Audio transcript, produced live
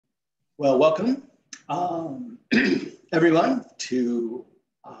Well, welcome, everyone, to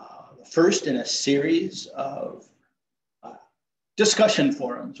the first in a series of discussion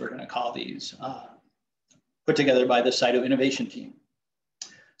forums, we're going to call these, put together by the Cyto Innovation team.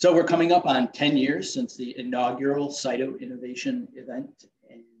 So we're coming up on 10 years since the inaugural Cyto Innovation event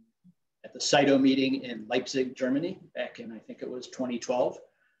at the Cyto meeting in Leipzig, Germany, back in, I think it was 2012.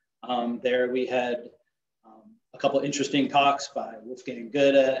 There we had a couple of interesting talks by Wolfgang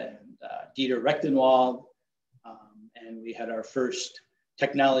Goethe and Dieter Rechtenwald, and we had our first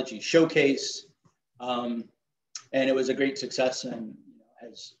technology showcase, and it was a great success and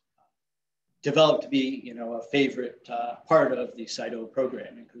has developed to be a favorite part of the Cyto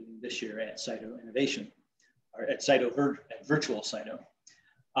program, including this year at Cyto Innovation, or at Cyto at Virtual Cyto.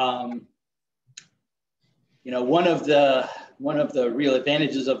 One of the real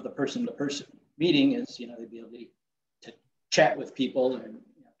advantages of the person-to-person meeting is the ability to chat with people and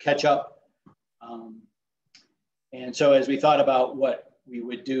catch up. And so as we thought about what we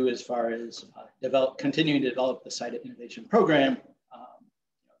would do as far as continuing to develop the Cyto Innovation program,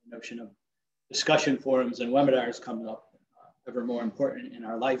 the notion of discussion forums and webinars coming up ever more important in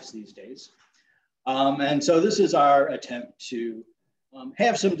our lives these days. And so this is our attempt to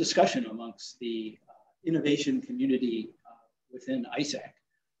have some discussion amongst the innovation community within ISAC.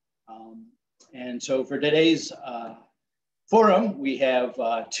 And so for today's forum, we have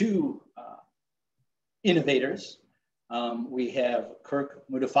two innovators. We have Kirk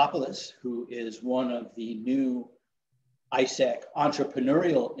Mutafopulos, who is one of the new ISAC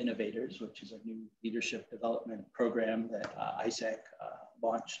entrepreneurial innovators, which is a new leadership development program that ISAC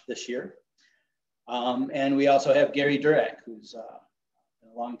launched this year. And we also have Gary Durack, who's a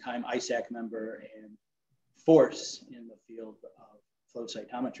longtime ISAC member and force in the field of flow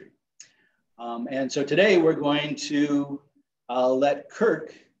cytometry. And so today we're going to let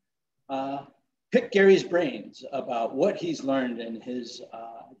Kirk pick Gary's brains about what he's learned in his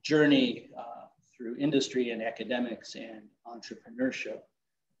journey through industry and academics and entrepreneurship.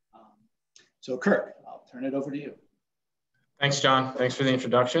 So Kirk, I'll turn it over to you. Thanks, John. Thanks for the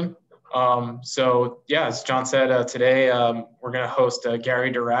introduction. So yeah, as John said, today we're going to host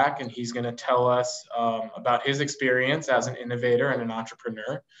Gary Durack, and he's going to tell us about his experience as an innovator and an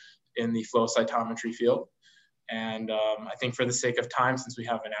entrepreneur in the flow cytometry field. And I think for the sake of time, since we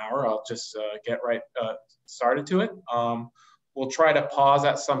have an hour, I'll just get right started to it. We'll try to pause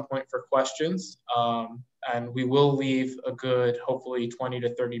at some point for questions, and we will leave a good, hopefully 20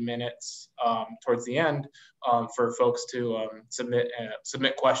 to 30 minutes towards the end for folks to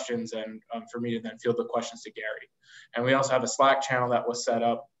submit questions and for me to then field the questions to Gary. And we also have a Slack channel that was set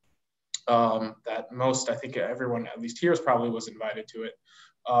up that I think everyone, at least here, probably was invited to it,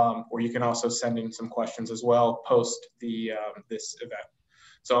 where you can also send in some questions as well post this event.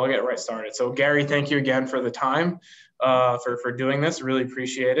 So I'll get right started. So Gary, thank you again for the time, for doing this. Really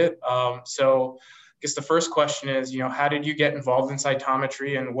appreciate it. So I guess the first question is, how did you get involved in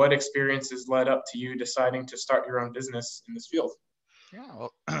cytometry, and what experiences led up to you deciding to start your own business in this field? Yeah,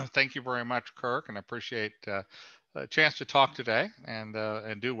 well, thank you very much, Kirk, and I appreciate a chance to talk today,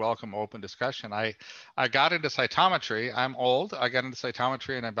 and do welcome open discussion. I got into cytometry. I'm old. I got into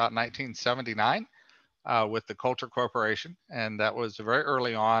cytometry in about 1979 with the Coulter Corporation, and that was very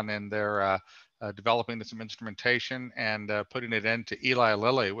early on in their developing some instrumentation and putting it into Eli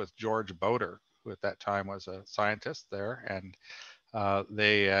Lilly with George Boder, who at that time was a scientist there, and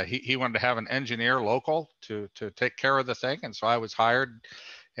he wanted to have an engineer local to take care of the thing, and so I was hired.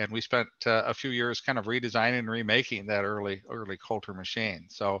 And we spent a few years kind of redesigning and remaking that early Coulter machine.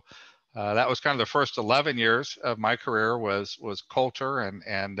 So that was kind of the first 11 years of my career was Coulter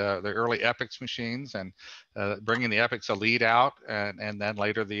and the early Epix machines, and bringing the Epix Elite out, and then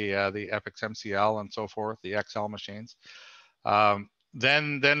later the Epix MCL and so forth, the XL machines.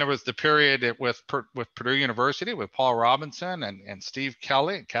 Then there was the period with Purdue University with Paul Robinson and Steve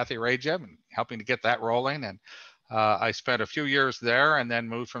Kelly and Kathy Rajeb, and helping to get that rolling. And I spent a few years there, and then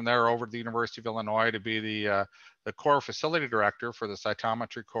moved from there over to the University of Illinois to be the core facility director for the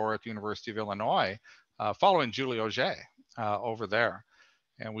cytometry core at the University of Illinois, following Julie Auger over there.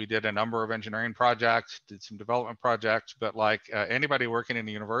 And we did a number of engineering projects, did some development projects, but like anybody working in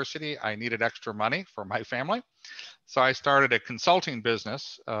the university, I needed extra money for my family. So I started a consulting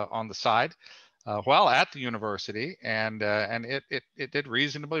business on the side while at the university, and it did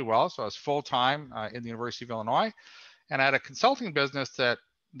reasonably well. So I was full-time in the University of Illinois, and I had a consulting business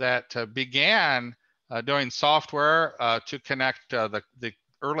that began doing software to connect the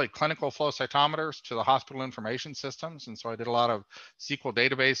early clinical flow cytometers to the hospital information systems. And so I did a lot of SQL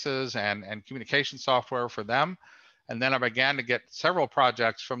databases and communication software for them. And then I began to get several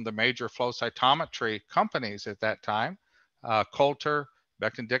projects from the major flow cytometry companies at that time, Coulter,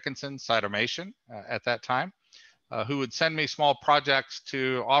 Becton Dickinson, Cytonome at that time, who would send me small projects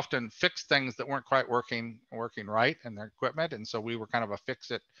to often fix things that weren't quite working right in their equipment. And so we were kind of a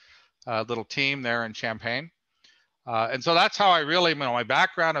fix-it little team there in Champaign. And so that's how I really, my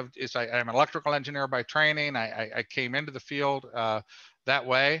background is I'm an electrical engineer by training. I came into the field that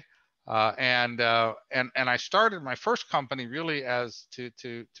way. And I started my first company really as to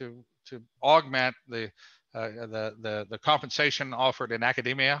augment the compensation offered in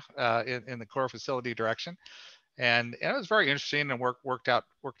academia in the core facility direction. And it was very interesting and worked out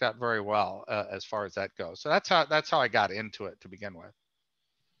very well as far as that goes. So that's how I got into it to begin with.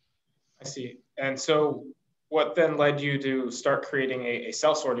 I see. And so what then led you to start creating a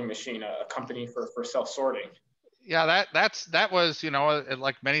self-sorting machine, a company for self-sorting? Yeah, that was,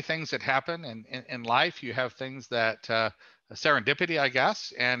 like many things that happen in life, you have things that serendipity, I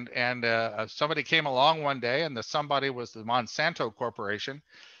guess. And somebody came along one day, and somebody was the Monsanto Corporation.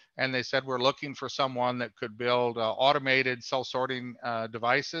 And they said, we're looking for someone that could build automated cell sorting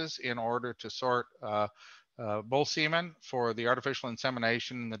devices in order to sort bull semen for the artificial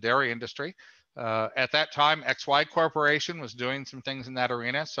insemination in the dairy industry. At that time, XY Corporation was doing some things in that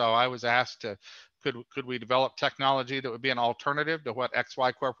arena. So I was asked to, could we develop technology that would be an alternative to what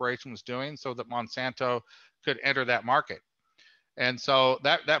XY Corporation was doing so that Monsanto could enter that market. And so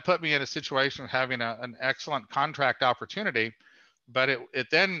that put me in a situation of having an excellent contract opportunity. But it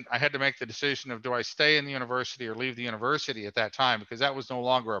then I had to make the decision of, do I stay in the university or leave the university at that time? Because that was no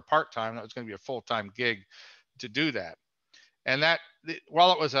longer a part-time, that was going to be a full-time gig to do that. And that,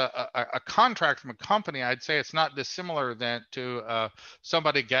 while it was a contract from a company, I'd say it's not dissimilar to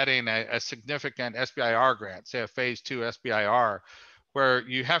somebody getting a significant SBIR grant, say a phase 2 SBIR, where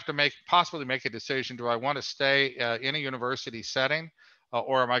you have to possibly make a decision, do I want to stay in a university setting?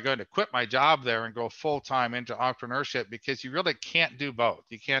 Or am I going to quit my job there and go full-time into entrepreneurship? Because you really can't do both.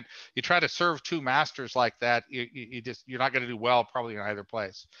 You try to serve two masters like that, you're not going to do well probably in either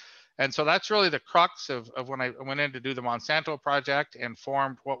place. And so that's really the crux of when I went in to do the Monsanto project and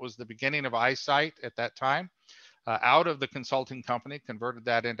formed what was the beginning of iCyt at that time, out of the consulting company, converted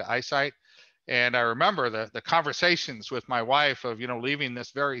that into iCyt. And I remember the conversations with my wife of, leaving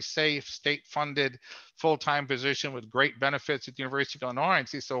this very safe, state-funded, full-time position with great benefits at the University of Illinois. And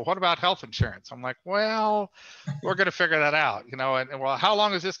she said, well, what about health insurance? I'm like, well, we're going to figure that out, and well, how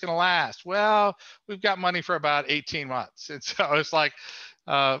long is this going to last? Well, we've got money for about 18 months. And so it's like,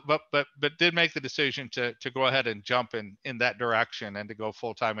 but did make the decision to go ahead and jump in that direction and to go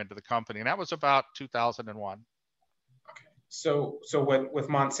full-time into the company. And that was about 2001. So with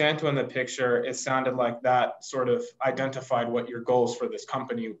Monsanto in the picture, it sounded like that sort of identified what your goals for this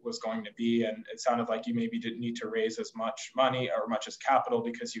company was going to be. And it sounded like you maybe didn't need to raise as much money or much as capital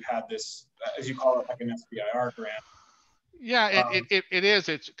because you had this, as you call it, like an SBIR grant. Yeah, it is.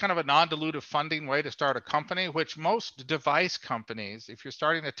 It's kind of a non-dilutive funding way to start a company, which most device companies, if you're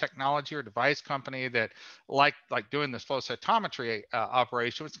starting a technology or device company that like doing this flow cytometry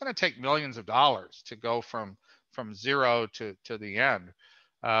operation, it's going to take millions of dollars to go from zero to the end.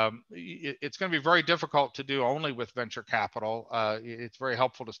 It's going to be very difficult to do only with venture capital. It's very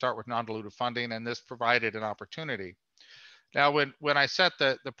helpful to start with non-dilutive funding, and this provided an opportunity. Now, when I set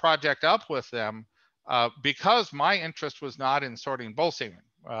the project up with them, because my interest was not in sorting bull semen.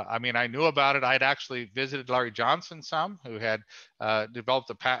 I knew about it. I'd actually visited Larry Johnson some, who had developed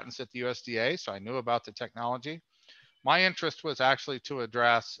the patents at the USDA, so I knew about the technology. My interest was actually to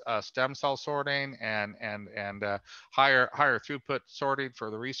address stem cell sorting and higher throughput sorting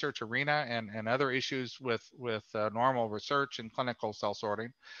for the research arena and other issues with normal research and clinical cell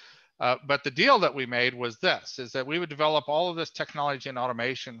sorting. But the deal that we made was this, is that we would develop all of this technology and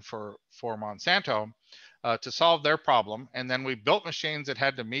automation for Monsanto to solve their problem. And then we built machines that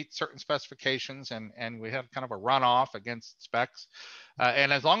had to meet certain specifications, and we had kind of a runoff against specs.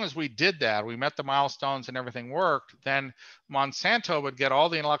 And as long as we did that, we met the milestones and everything worked, then Monsanto would get all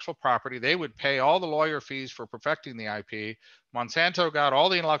the intellectual property. They would pay all the lawyer fees for perfecting the IP. Monsanto got all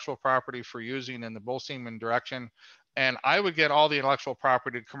the intellectual property for using in the bull semen direction. And I would get all the intellectual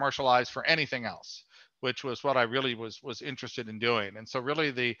property to commercialize for anything else, which was what I really was interested in doing. And so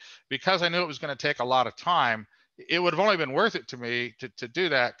really because I knew it was going to take a lot of time, it would have only been worth it to me to do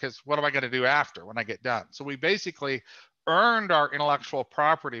that, because what am I going to do after when I get done? So we basically earned our intellectual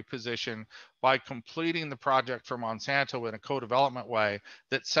property position by completing the project for Monsanto in a co-development way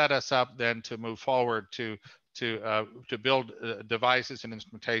that set us up then to move forward to build devices and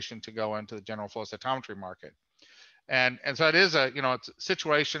instrumentation to go into the general flow cytometry market. And so it is it's a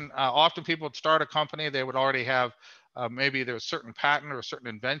situation. Often people would start a company, they would already have maybe there's a certain patent or a certain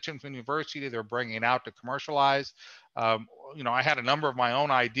invention from the university they're bringing out to commercialize. You know, I had a number of my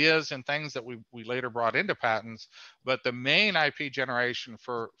own ideas and things that we later brought into patents, but the main IP generation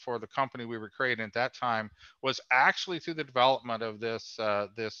for the company we were creating at that time was actually through the development of this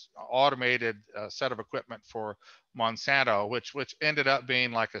this automated set of equipment for Monsanto, which ended up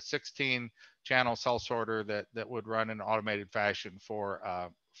being like a 16-channel cell sorter that would run in automated fashion for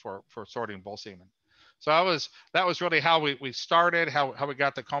sorting bull semen. So that was really how we started, how we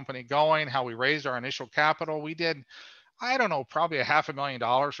got the company going, how we raised our initial capital. We did, I don't know, probably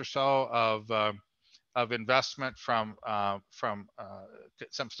 $500,000 or so of investment from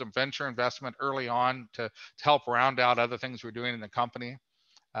some venture investment early on to help round out other things we're doing in the company.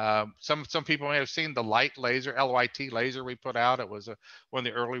 Some people may have seen the light laser, LYT laser we put out. It was one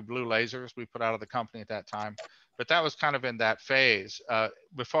of the early blue lasers we put out of the company at that time. But that was kind of in that phase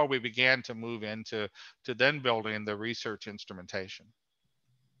before we began to move into then building the research instrumentation.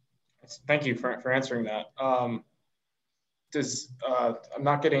 Thank you for answering that. I'm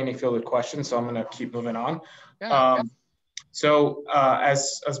not getting any fielded questions, so I'm going to keep moving on. Yeah. So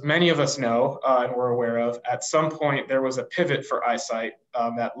as many of us know and we're aware of, at some point there was a pivot for iCyt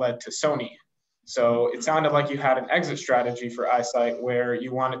that led to Sony. So it sounded like you had an exit strategy for iCyt where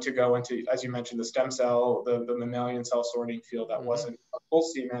you wanted to go into, as you mentioned, the stem cell, the mammalian cell sorting field that wasn't bull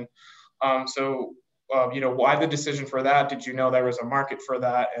semen. You know, why the decision for that? Did you know there was a market for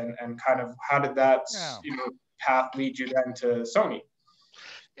that? And kind of how did that path lead you then to Sony?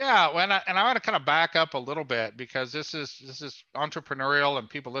 Yeah, and I want to kind of back up a little bit because this is entrepreneurial and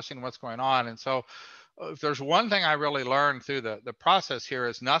people listening to what's going on. And so if there's one thing I really learned through the process here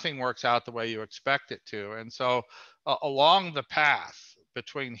is nothing works out the way you expect it to. And so along the path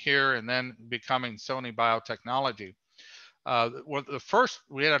between here and then becoming Sony Biotechnology,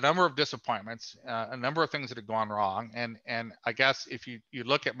 we had a number of disappointments, a number of things that had gone wrong. And I guess if you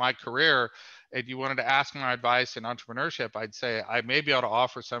look at my career and you wanted to ask my advice in entrepreneurship, I'd say I may be able to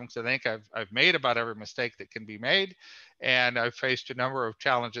offer some because I think I've made about every mistake that can be made. And I've faced a number of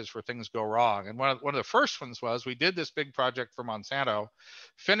challenges where things go wrong. And one of the first ones was we did this big project for Monsanto,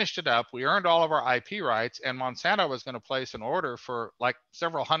 finished it up, we earned all of our IP rights, and Monsanto was going to place an order for like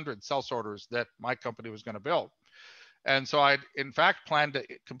several hundred cell sorters that my company was going to build. And so I'd in fact planned to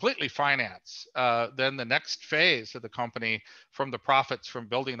completely finance then the next phase of the company from the profits from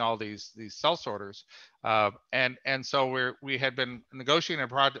building all these cell sorters. And so we had been negotiating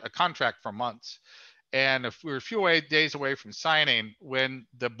a contract for months. And if we were a few days away from signing when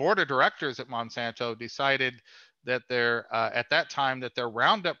the board of directors at Monsanto decided that at that time that their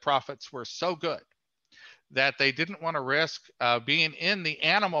Roundup profits were so good that they didn't want to risk being in the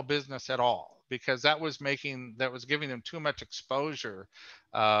animal business at all, because that was giving them too much exposure,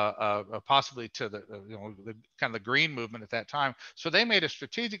 possibly to the kind of the green movement at that time. So they made a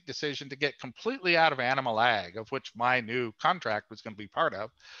strategic decision to get completely out of animal ag, of which my new contract was going to be part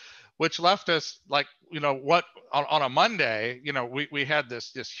of, which left us like, on a Monday, we had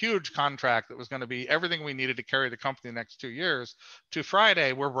this huge contract that was going to be everything we needed to carry the company the next 2 years. To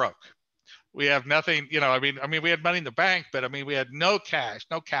Friday, we're broke. We have nothing, I mean, we had money in the bank, but I mean, we had no cash,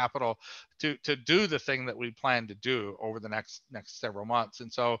 no capital to do the thing that we planned to do over the next several months.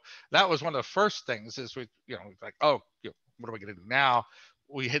 And so that was one of the first things is what are we going to do now?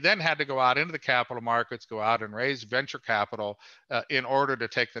 We then had to go out into the capital markets, go out and raise venture capital in order to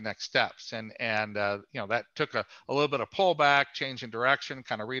take the next steps. And that took a little bit of pullback, change in direction,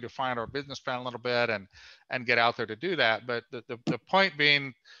 kind of redefine our business plan a little bit and get out there to do that. But the point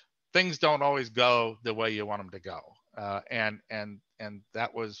being, things don't always go the way you want them to go. And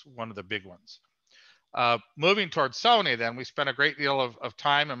that was one of the big ones. Moving towards Sony, then we spent a great deal of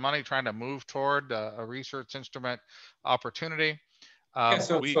time and money trying to move toward a research instrument opportunity.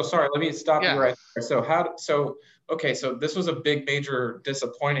 So sorry, let me stop you right there. So this was a big, major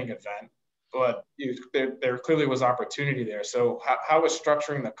disappointing event, but there clearly was opportunity there. So how was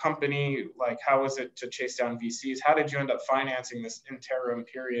structuring the company? Like, how was it to chase down VCs? How did you end up financing this interim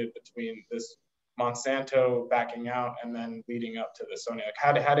period between this Monsanto backing out and then leading up to the Sony? Like,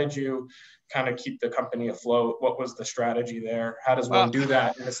 how did you kind of keep the company afloat? What was the strategy there? How does one do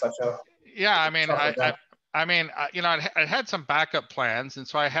that in such a I had some backup plans, and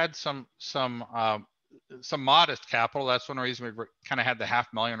so I had some modest capital. That's one reason we kind of had the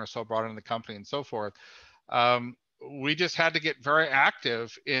 $500,000 or so brought into the company and so forth. We just had to get very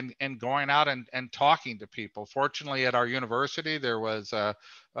active in going out and talking to people. Fortunately, at our university, there was a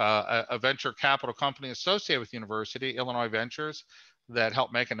venture capital company associated with the university, Illinois Ventures, that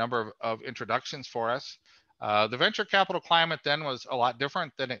helped make a number of introductions for us. The venture capital climate then was a lot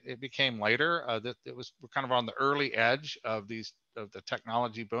different than it became later. We're kind of on the early edge of the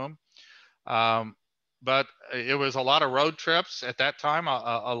technology boom. But it was a lot of road trips at that time,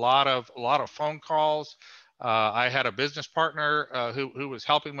 a lot of phone calls. I had a business partner who was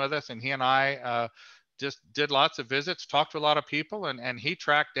helping with us, and he and I just did lots of visits, talked to a lot of people, and he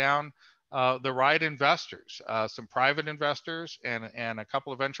tracked down the right investors, some private investors, and a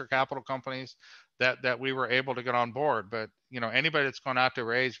couple of venture capital companies that we were able to get on board. But anybody that's going out to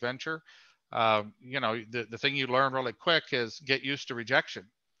raise venture, the thing you learn really quick is get used to rejection.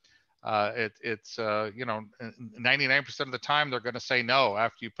 It's 99% of the time they're going to say no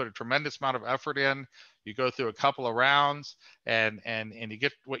after you put a tremendous amount of effort in. You go through a couple of rounds and you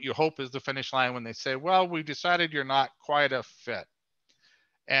get what you hope is the finish line when they say, well, we decided you're not quite a fit.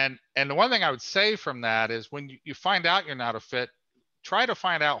 And the one thing I would say from that is when you find out you're not a fit, try to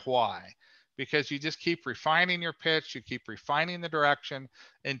find out why, because you just keep refining your pitch, you keep refining the direction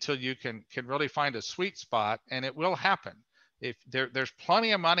until you can really find a sweet spot, and it will happen. If there's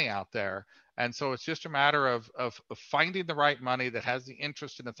plenty of money out there, and so it's just a matter of finding the right money that has the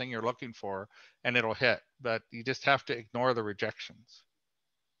interest in the thing you're looking for, and it'll hit. But you just have to ignore the rejections.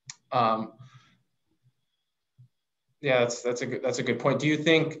 Yeah, that's a good point. Do you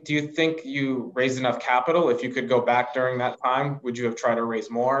think you raised enough capital? If you could go back during that time, would you have tried to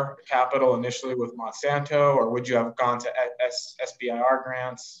raise more capital initially with Monsanto, or would you have gone to SBIR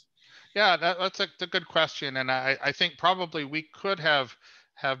grants? Yeah, that's a good question, and I think probably we could have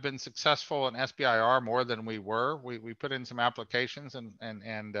been successful in SBIR more than we were. We put in some applications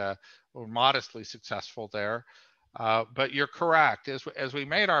and were modestly successful there. But you're correct. As we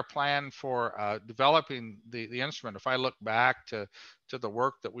made our plan for developing the instrument, if I look back to the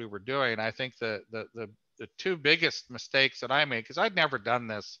work that we were doing, I think the two biggest mistakes that I made, because I'd never done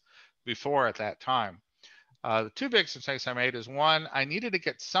this before at that time. The two big mistakes I made is, one, I needed to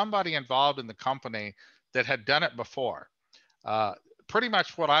get somebody involved in the company that had done it before. Pretty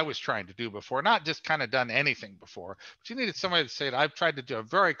much what I was trying to do before, not just kind of done anything before, but you needed somebody to say that I've tried to do a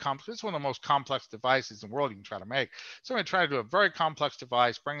very complex, this is one of the most complex devices in the world you can try to make. Somebody tried to do a very complex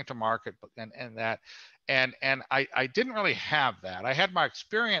device, bring it to market, and I didn't really have that. I had my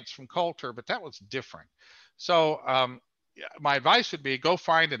experience from Coulter, but that was different. So my advice would be go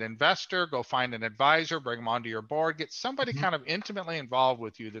find an investor, go find an advisor, bring them onto your board, get somebody kind of intimately involved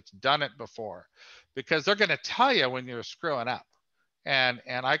with you that's done it before, because they're going to tell you when you're screwing up. And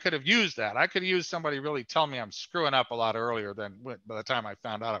I could have used that. I could have used somebody really tell me I'm screwing up a lot earlier than by the time I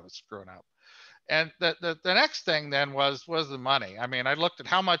found out I was screwing up. And the next thing then was the money. I mean, I looked at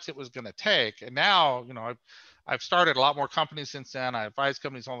how much it was going to take, and now I've started a lot more companies since then. I advise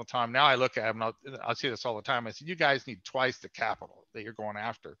companies all the time. Now I look at them, I'll see this all the time. I said, you guys need twice the capital that you're going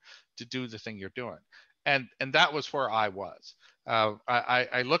after to do the thing you're doing. And that was where I was.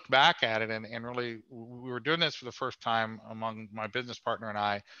 I looked back at it and really, we were doing this for the first time among my business partner and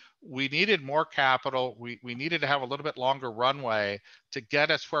I. We needed more capital. We needed to have a little bit longer runway to get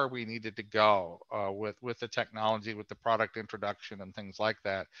us where we needed to go with the technology, with the product introduction and things like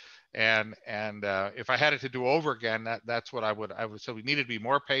that. And if I had it to do over again, that's what I would. So we needed to be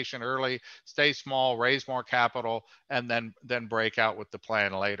more patient early, stay small, raise more capital, and then break out with the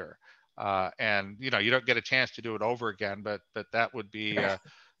plan later. And you don't get a chance to do it over again, but that would be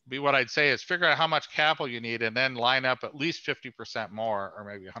what I'd say is figure out how much capital you need and then line up at least 50% more or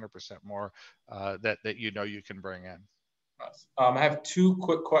maybe 100% more that you can bring in. I have two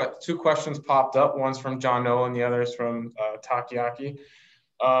questions popped up. One's from John Nolan, the other is from Takiaki.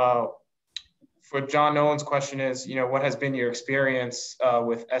 For John Nolan's question is, what has been your experience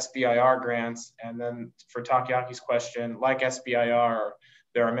with SBIR grants? And then for Takiaki's question, like SBIR,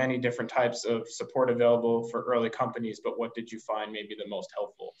 there are many different types of support available for early companies, but what did you find maybe the most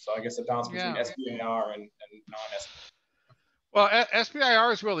helpful? So I guess a balance between SBIR and non-SBIR. Well,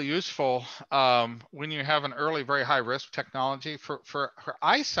 SBIR is really useful when you have an early, very high risk technology. For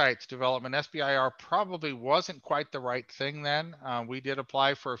iCyt's development, SBIR probably wasn't quite the right thing then. We did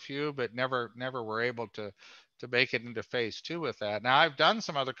apply for a few, but never were able to make it into phase 2 with that. Now, I've done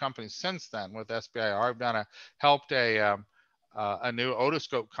some other companies since then with SBIR. I've helped a new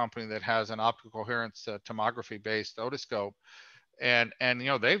otoscope company that has an optical coherence tomography based otoscope. And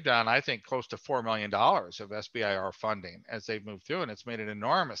they've done, I think, close to $4 million of SBIR funding as they've moved through, and it's made an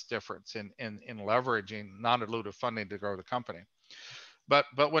enormous difference in leveraging non-dilutive funding to grow the company. But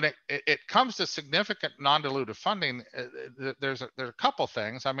when it comes to significant non-dilutive funding, there's a couple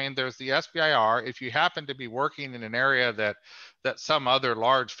things. I mean, there's the SBIR. If you happen to be working in an area that some other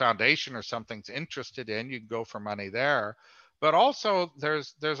large foundation or something's interested in, you can go for money there. but also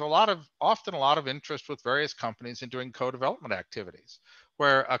there's often a lot of interest with various companies in doing co-development activities,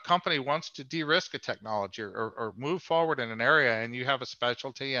 where a company wants to de-risk a technology or move forward in an area, and you have a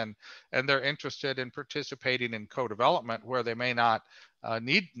specialty, and they're interested in participating in co-development where they may not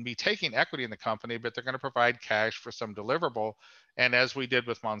need be taking equity in the company, but they're going to provide cash for some deliverable. And as we did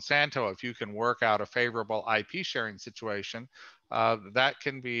with Monsanto, if you can work out a favorable IP sharing situation, that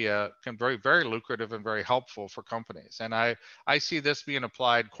can be very lucrative and very helpful for companies. And I see this being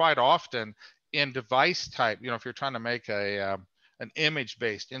applied quite often in device type. You know, if you're trying to make an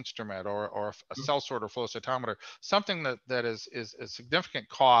image-based instrument or a cell sorter flow cytometer, something that is a significant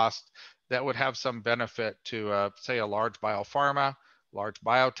cost that would have some benefit to say a large biopharma, large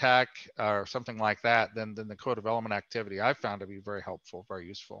biotech, or something like that, then the co-development activity I've found to be very helpful, very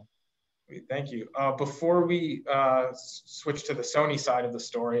useful. Thank you. Before we switch to the Sony side of the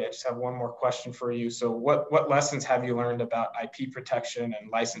story, I just have one more question for you. So what lessons have you learned about IP protection and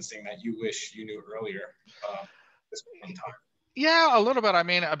licensing that you wish you knew earlier this point in time? Yeah, a little bit. I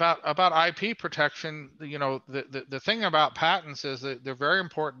mean, about IP protection, you know, the thing about patents is that they're very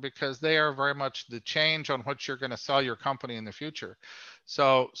important because they are very much the change on what you're going to sell your company in the future.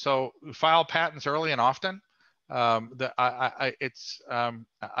 So file patents early and often. I'd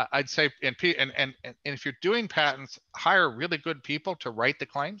say, and if you're doing patents, hire really good people to write the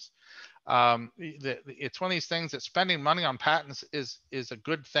claims. It's one of these things that spending money on patents is a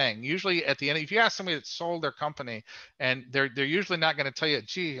good thing. Usually at the end, if you ask somebody that sold their company, and they're usually not going to tell you,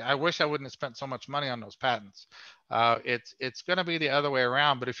 gee, I wish I wouldn't have spent so much money on those patents. It's going to be the other way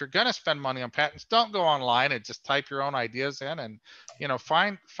around. But if you're going to spend money on patents, don't go online and just type your own ideas in, and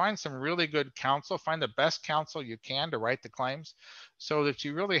find some really good counsel, find the best counsel you can to write the claims, so that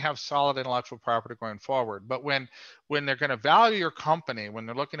you really have solid intellectual property going forward. But when they're going to value your company, when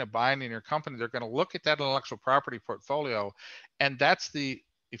they're looking at buying in your company, they're going to look at that intellectual property portfolio, and that's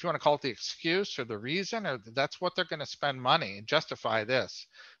if you want to call it the excuse or the reason, or that's what they're going to spend money and justify this,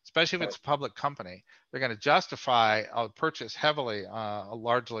 especially if it's a public company. They're going to justify a purchase heavily,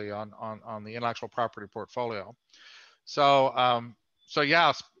 largely on the intellectual property portfolio. So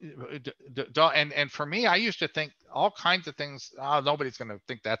yeah, and for me, I used to think all kinds of things. Oh, nobody's going to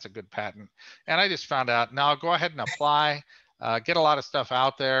think that's a good patent, and I just found out. Now go ahead and apply, get a lot of stuff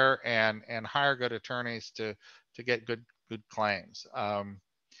out there, and hire good attorneys to get good claims.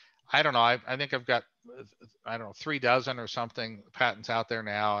 I don't know. I think I've got 3 dozen or something patents out there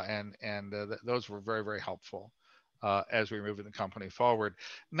now, and those were very, very helpful as we move the company forward.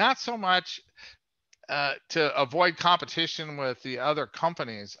 Not so much to avoid competition with the other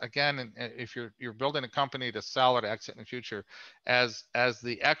companies. Again, if you're building a company to sell or to exit in the future, as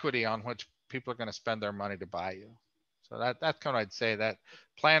the equity on which people are going to spend their money to buy you. So that's kind of, I'd say, that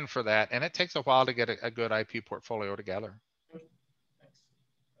plan for that, and it takes a while to get a good IP portfolio together.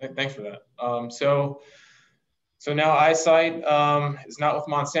 Thanks for that. So now iCyt is not with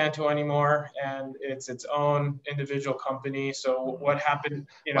Monsanto anymore, and it's its own individual company. So what happened?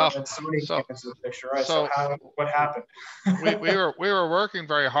 When Sony came into the picture, right? So what happened? we were working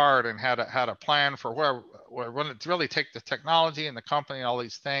very hard and had a plan for where to really take the technology and the company and all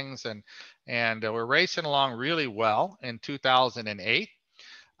these things, and we're racing along really well in 2008.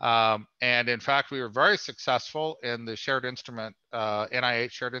 And in fact, we were very successful in the shared instrument,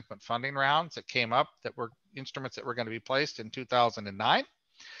 NIH shared instrument funding rounds that came up, that were instruments that were going to be placed in 2009.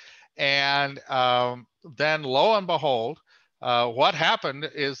 And then lo and behold, what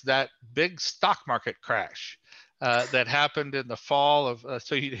happened is that big stock market crash that happened in the fall of,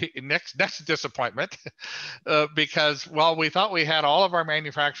 next disappointment, because while we thought we had all of our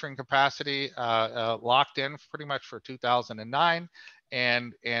manufacturing capacity locked in pretty much for 2009,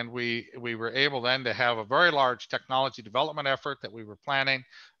 and we were able then to have a very large technology development effort that we were planning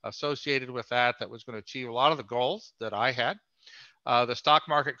associated with that was going to achieve a lot of the goals that I had. The stock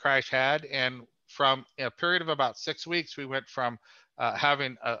market crash had, and from a period of about 6 weeks, we went from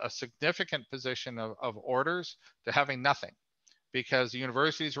having a significant position of orders to having nothing, because the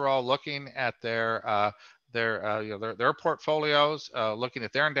universities were all looking at their portfolios, looking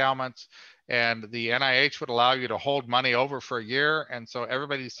at their endowments, and the NIH would allow you to hold money over for a year. And so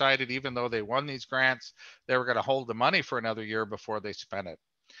everybody decided, even though they won these grants, they were going to hold the money for another year before they spent it.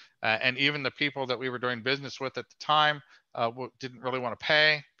 And even the people that we were doing business with at the time didn't really want to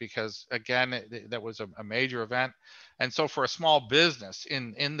pay, because again, that was a major event. And so for a small business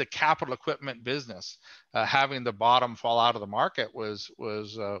in the capital equipment business, having the bottom fall out of the market was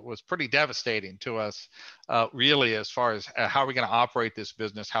pretty devastating to us, really, as far as how are we going to operate this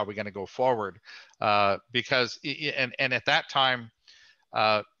business, how are we going to go forward, because and at that time,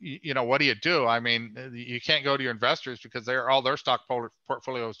 you know, what do you do? I mean, you can't go to your investors because all their stock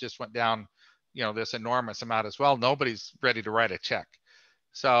portfolios just went down, you know, this enormous amount as well. Nobody's ready to write a check.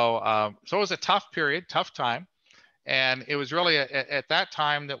 So, so it was a tough period, tough time. And it was really at that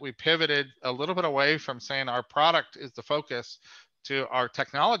time that we pivoted a little bit away from saying our product is the focus to our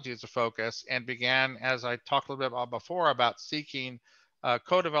technology is the focus, and began, as I talked a little bit about before, about seeking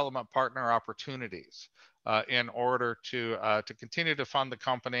co-development partner opportunities in order to continue to fund the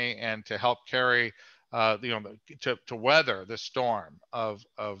company and to help carry, you know, to weather the storm of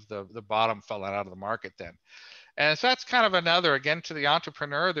the bottom falling out of the market then. And so that's kind of another, again, to the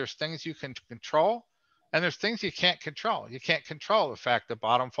entrepreneur, there's things you can control and there's things you can't control. You can't control the fact that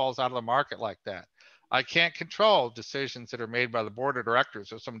bottom falls out of the market like that. I can't control decisions that are made by the board of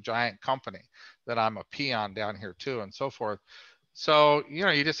directors of some giant company that I'm a peon down here too, and so forth. So, you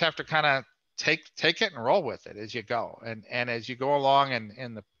know, you just have to kind of take it and roll with it as you go. And as you go along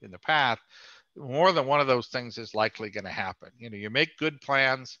in the path, more than one of those things is likely going to happen. You know, you make good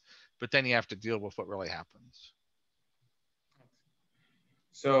plans, but then you have to deal with what really happens.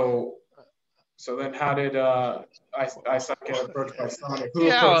 So then how did iCyt get approached by Sony? Who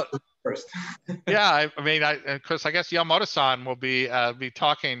Yeah, approached first? yeah, I mean, because I guess Yamamoto-san will be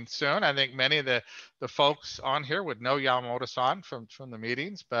talking soon. I think many of the folks on here would know Yamamoto-san from the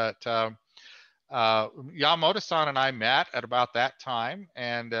meetings, but Yamamoto-san and I met at about that time,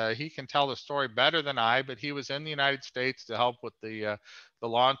 and he can tell the story better than I, but he was in the United States to help with the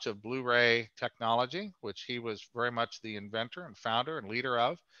launch of Blu-ray technology, which he was very much the inventor and founder and leader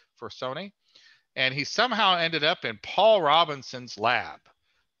of for Sony. And he somehow ended up in Paul Robinson's lab.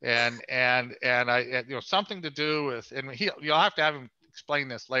 And I, you know, something to do with, and you'll have to have him explain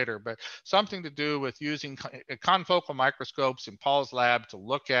this later, but something to do with using confocal microscopes in Paul's lab to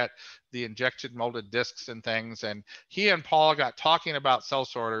look at the injection molded discs and things. And he and Paul got talking about cell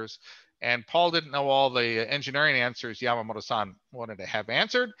sorters, and Paul didn't know all the engineering answers Yamamoto-san wanted to have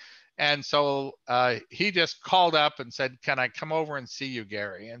answered. And so he just called up and said, "Can I come over and see you,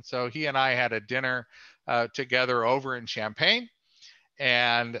 Gary?" And so he and I had a dinner together over in Champaign.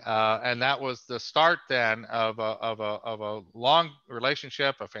 And that was the start then of a long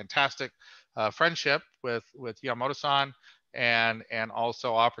relationship, a fantastic friendship with Yamamoto-san, and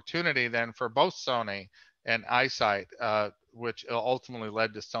also opportunity then for both Sony and iCyt, which ultimately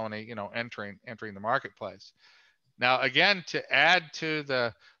led to Sony, you know, entering the marketplace. Now, again, to add to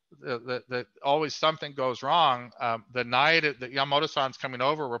the always something goes wrong. The night that Yamamoto-san's coming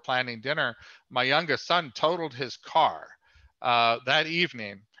over, we're planning dinner. My youngest son totaled his car that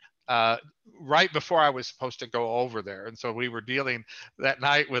evening, right before I was supposed to go over there. And so we were dealing that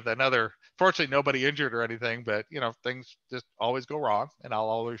night with another, fortunately nobody injured or anything, but you know, things just always go wrong. And I'll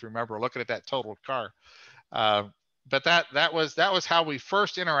always remember looking at that totaled car. But that was how we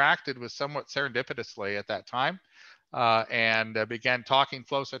first interacted with somewhat serendipitously at that time. And began talking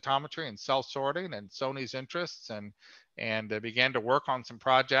flow cytometry and cell sorting and Sony's interests, and began to work on some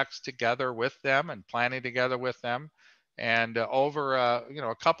projects together with them and planning together with them. And over you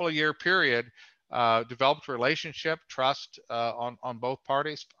know, a couple of year period, developed relationship, trust on both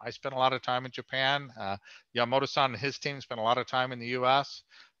parties. I spent a lot of time in Japan. Yamamoto-san and his team spent a lot of time in the U.S.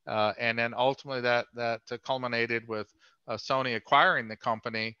 And then ultimately that culminated with Sony acquiring the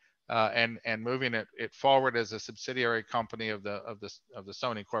company and moving it forward as a subsidiary company of the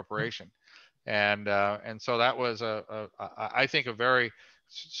Sony Corporation. And so that was I think a very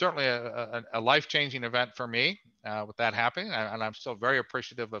certainly a life-changing event for me with that happening, and I'm still very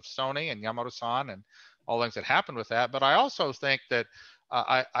appreciative of Sony and Yamamoto-san and all things that happened with that. But I also think that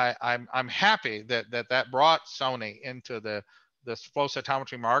I'm happy that brought Sony into the flow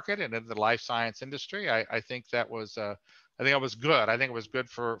cytometry market and into the life science industry. I think that was I think it was good. I think it was good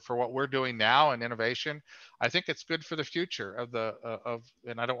for what we're doing now in innovation. I think it's good for the future of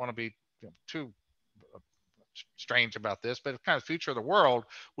and I don't want to be too strange about this, but it's kind of future of the world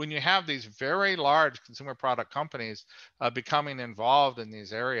when you have these very large consumer product companies becoming involved in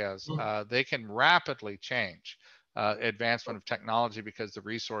these areas. They can rapidly change advancement of technology because the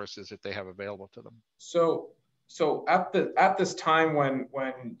resources that they have available to them. So at this time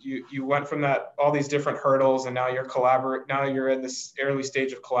when you went from all these different hurdles, and now you're in this early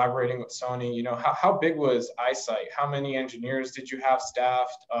stage of collaborating with Sony, you know, how big was iCyt? How many engineers did you have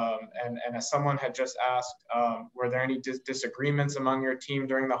staffed? And as someone had just asked, were there any disagreements among your team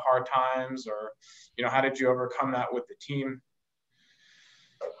during the hard times, or, you know, how did you overcome that with the team?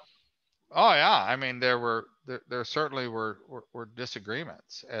 Oh yeah, I mean there certainly were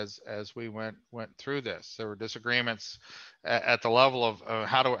disagreements as we went through this. There were disagreements at the level of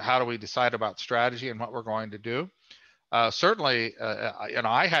how do we decide about strategy and what we're going to do. certainly,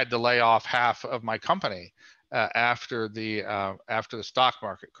 I had to lay off half of my company after the stock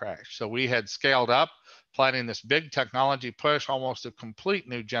market crash. So we had scaled up, planning this big technology push, almost a complete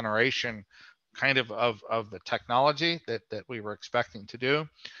new generation kind of the technology that we were expecting to do.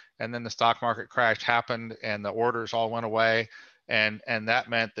 And then the stock market crash happened and the orders all went away. And that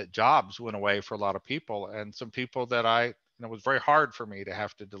meant that jobs went away for a lot of people, and some people that it was very hard for me to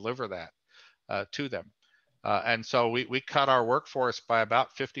have to deliver that to them. And so we cut our workforce by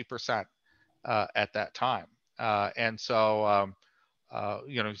about 50% at that time. And so,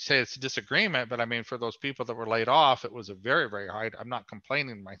 you say it's a disagreement, but I mean, for those people that were laid off, it was a very, very hard. I'm not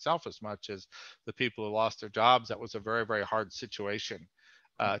complaining myself as much as the people who lost their jobs. That was a very, very hard situation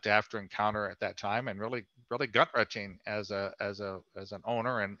to have to encounter at that time, and really, really gut wrenching as an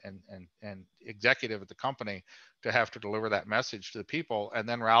owner and executive at the company to have to deliver that message to the people, and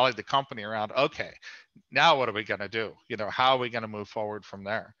then rally the company around. Okay, now what are we going to do? How are we going to move forward from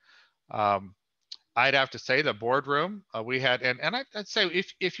there? I'd have to say the boardroom we had, and I'd say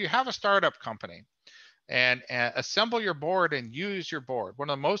if you have a startup company and assemble your board and use your board, one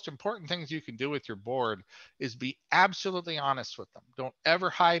of the most important things you can do with your board is be absolutely honest with them. Don't ever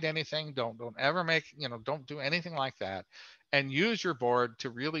hide anything. Don't ever make, don't do anything like that, and use your board to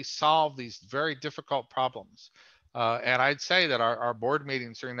really solve these very difficult problems. And I'd say that our board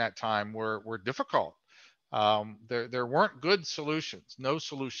meetings during that time were difficult. There weren't good solutions. No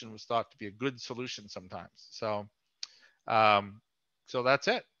solution was thought to be a good solution sometimes. So that's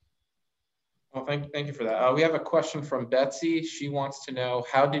it. Well, thank you for that. We have a question from Betsy. She wants to know,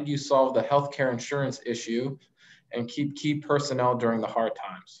 how did you solve the healthcare insurance issue and keep key personnel during the hard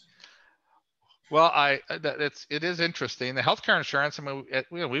times? Well, it is interesting. The healthcare insurance, I mean,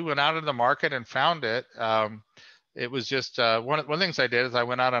 we went out into the market and found it. It was just one of the things I did is I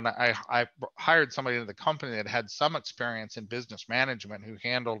went out and I hired somebody in the company that had some experience in business management who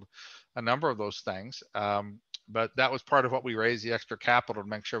handled a number of those things. But that was part of what we raised the extra capital to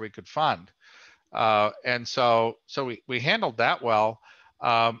make sure we could fund. And so we handled that well.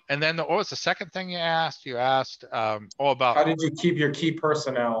 And then what was the second thing you asked? You asked about how did you keep your key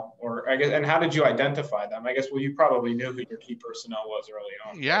personnel, or I guess, and how did you identify them? I guess, well, you probably knew who your key personnel was early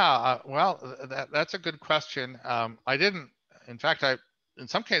on. Yeah, well, that's a good question. I didn't. In fact, in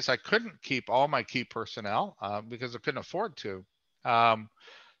some cases I couldn't keep all my key personnel because I couldn't afford to.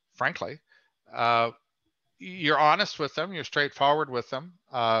 Frankly, you're honest with them. You're straightforward with them.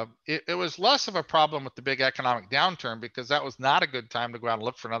 It was less of a problem with the big economic downturn because that was not a good time to go out and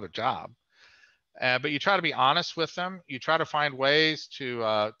look for another job. But you try to be honest with them. You try to find ways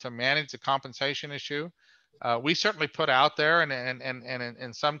to manage the compensation issue. We certainly put out there, and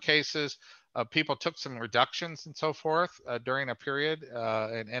in some cases, people took some reductions and so forth during a period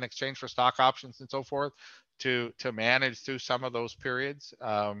in exchange for stock options and so forth to manage through some of those periods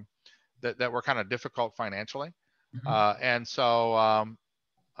that were kind of difficult financially. Mm-hmm. And so,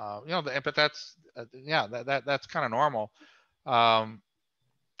 but that's that's kind of normal.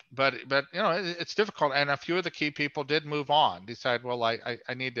 But it's difficult, and a few of the key people did move on, decide, well, I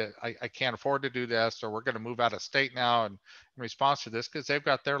can't afford to do this, or we're going to move out of state now in response to this, because they've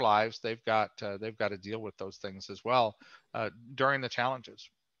got their lives, they've got to deal with those things as well during the challenges.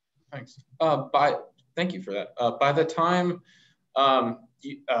 Thanks. Thank you for that. By the time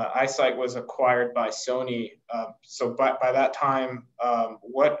iCyt was acquired by Sony, so by that time,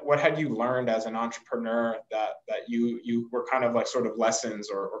 what had you learned as an entrepreneur that you were kind of like sort of lessons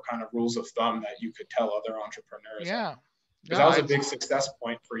or kind of rules of thumb that you could tell other entrepreneurs? Yeah. Because that was a big success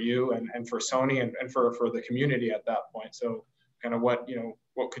point for you and for Sony and for the community at that point. So kind of what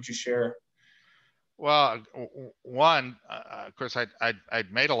could you share? Well, one, of course,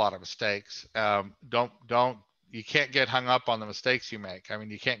 I'd made a lot of mistakes. You can't get hung up on the mistakes you make. I mean,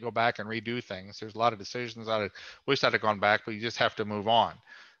 you can't go back and redo things. There's a lot of decisions I wish I'd have gone back, but you just have to move on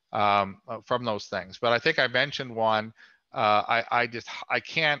from those things. But I think I mentioned one. I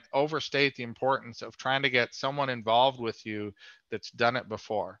can't overstate the importance of trying to get someone involved with you that's done it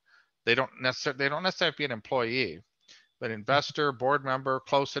before. They don't necessarily have to be an employee, but investor, board member,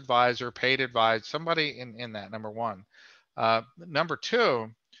 close advisor, paid advisor, somebody in that, number one. Number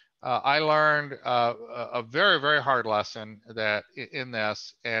two, I learned a very, very hard lesson that in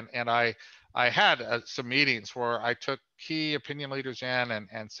this, and I had some meetings where I took key opinion leaders in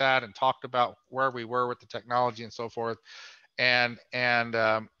and sat and talked about where we were with the technology and so forth. and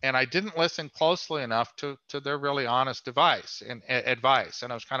I didn't listen closely enough to their really honest advice. And I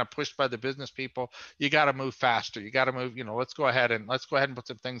was kind of pushed by the business people. You got to move faster. You got to move. Let's go ahead and put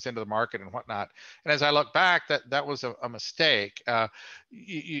some things into the market and whatnot. And as I look back, that was a mistake.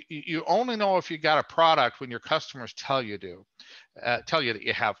 You only know if you got a product when your customers tell you that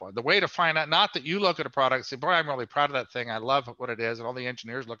you have one. The way to find out, not that you look at a product and say, boy, I'm really proud of that thing. I love what it is. And all the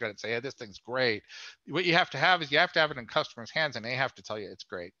engineers look at it and say, hey, this thing's great. What you have to have is you have to have it in customers' hands, and they have to tell you it's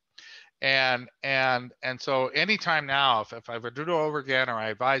great. And so anytime now, if I were to do it over again, or I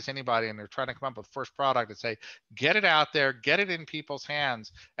advise anybody and they're trying to come up with the first product, and say, get it out there, get it in people's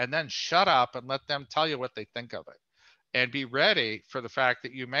hands, and then shut up and let them tell you what they think of it. And be ready for the fact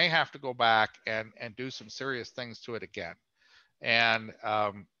that you may have to go back and do some serious things to it again. And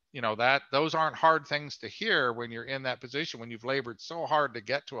that those aren't hard things to hear when you're in that position, when you've labored so hard to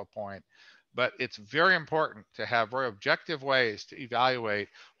get to a point. But it's very important to have very objective ways to evaluate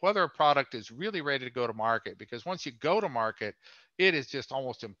whether a product is really ready to go to market, because once you go to market, it is just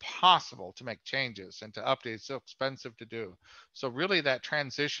almost impossible to make changes, and to update. It's so expensive to do. So really that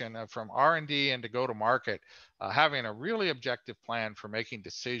transition from R&D and to go to market, having a really objective plan for making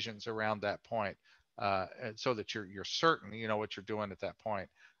decisions around that point, so that you're certain you know what you're doing at that point,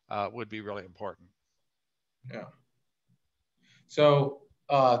 would be really important. Yeah. So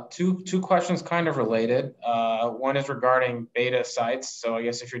two questions kind of related. One is regarding beta sites. So I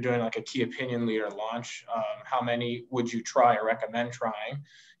guess if you're doing like a key opinion leader launch, how many would you try or recommend trying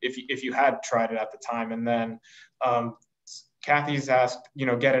if you had tried it at the time? And then Kathy's asked,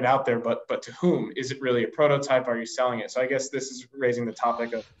 get it out there, but to whom? Is it really a prototype? Are you selling it? So I guess this is raising the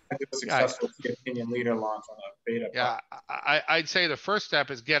topic of a successful key opinion leader launch on a beta. Yeah, I'd say the first step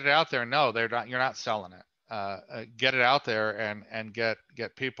is get it out there. No, you're not selling it. Get it out there and get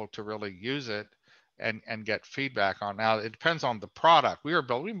people to really use it and get feedback on. Now it depends on the product. We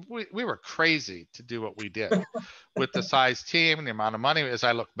were crazy to do what we did with the size team and the amount of money. As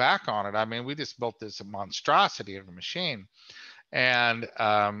I look back on it, I mean, we just built this monstrosity of a machine, and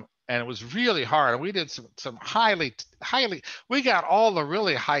it was really hard. We did some highly, we got all the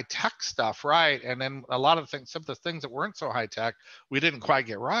really high tech stuff right, and then a lot of things, some of the things that weren't so high tech, we didn't quite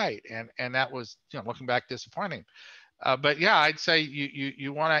get right, and that was, looking back, disappointing. But yeah, I'd say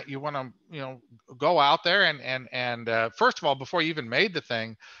you want to go out there and first of all, before you even made the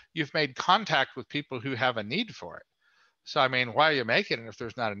thing, you've made contact with people who have a need for it. So, I mean, why are you making it if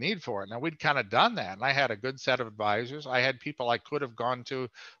there's not a need for it? Now, we'd kind of done that, and I had a good set of advisors. I had people I could have gone to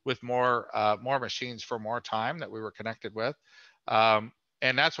with more machines for more time that we were connected with. And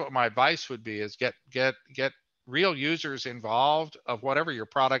that's what my advice would be: is get real users involved of whatever your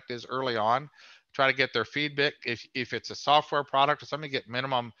product is early on. Try to get their feedback. If it's a software product or something, get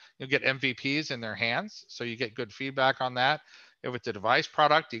minimum, get MVPs in their hands, so you get good feedback on that. If it's a device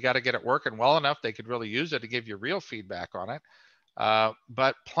product, you got to get it working well enough they could really use it to give you real feedback on it.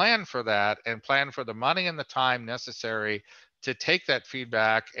 But plan for that, and plan for the money and the time necessary to take that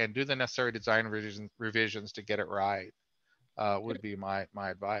feedback and do the necessary design revisions to get it right, would be my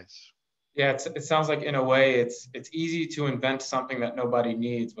advice. Yeah, it sounds like in a way it's easy to invent something that nobody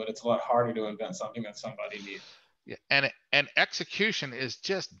needs, but it's a lot harder to invent something that somebody needs. Yeah, and execution is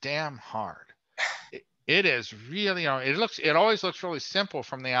just damn hard. It is really, it always looks really simple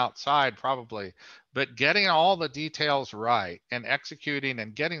from the outside probably, but getting all the details right and executing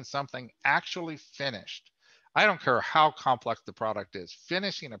and getting something actually finished. I don't care how complex the product is.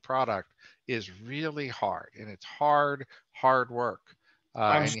 Finishing a product is really hard, and it's hard work.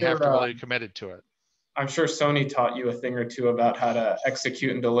 And you have to really be committed to it. I'm sure Sony taught you a thing or two about how to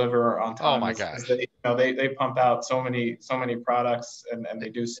execute and deliver on time. Oh my gosh! They pump out so many products, and they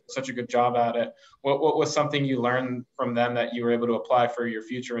do such a good job at it. What was something you learned from them that you were able to apply for your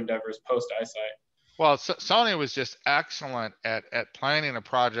future endeavors post iCyt? Well, Sony was just excellent at planning a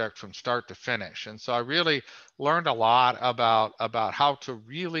project from start to finish, and so I really learned a lot about how to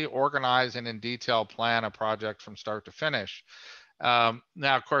really organize and in detail plan a project from start to finish. Now,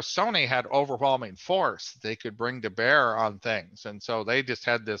 of course, Sony had overwhelming force they could bring to bear on things. And so they just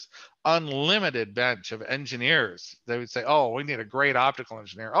had this unlimited bench of engineers. They would say, oh, we need a great optical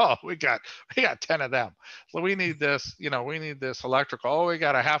engineer. Oh, we got 10 of them. So we need this, we need this electrical. Oh, we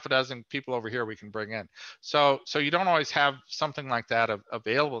got a half a dozen people over here we can bring in. So you don't always have something like that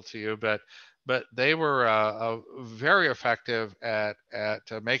available to you, but they were very effective at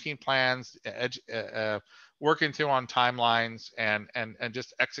making plans, working through on timelines and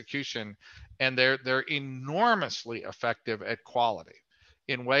just execution, and they're enormously effective at quality.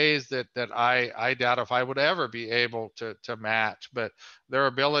 in ways that I doubt if I would ever be able to match. But their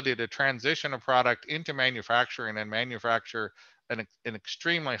ability to transition a product into manufacturing and manufacture an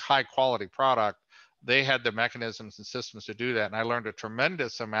extremely high quality product, they had the mechanisms and systems to do that. And I learned a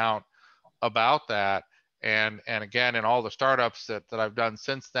tremendous amount about that. And again, in all the startups that I've done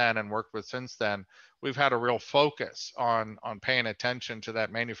since then and worked with since then, we've had a real focus on paying attention to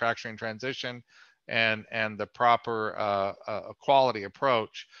that manufacturing transition and the proper quality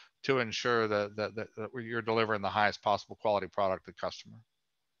approach to ensure that you're delivering the highest possible quality product to the customer.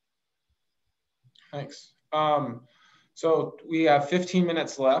 Thanks. So we have 15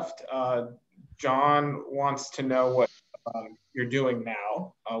 minutes left. John wants to know what you're doing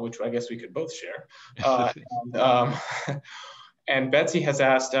now, which I guess we could both share. And Betsy has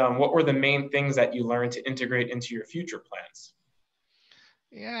asked, what were the main things that you learned to integrate into your future plans?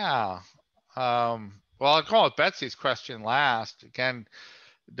 Yeah. Well, I'll go with Betsy's question last. Again,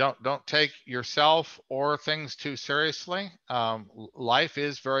 don't take yourself or things too seriously. Life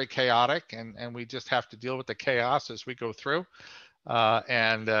is very chaotic, and we just have to deal with the chaos as we go through.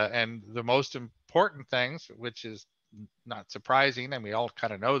 And the most important things, which is not surprising, and we all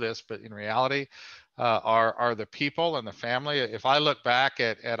kind of know this, but in reality, are the people and the family. If I look back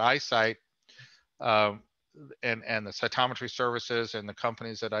at iCyt and the cytometry services and the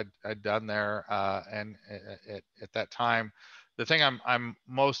companies that I'd done there, and at that time, the thing I'm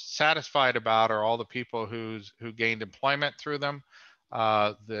most satisfied about are all the people who gained employment through them.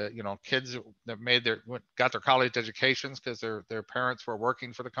 The kids that got their college educations because their parents were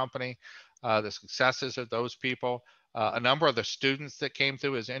working for the company. The successes of those people. A number of the students that came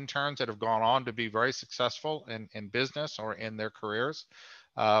through as interns that have gone on to be very successful in business or in their careers.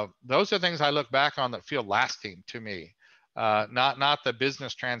 Those are things I look back on that feel lasting to me. Not the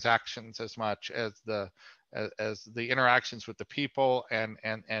business transactions as much as the interactions with the people and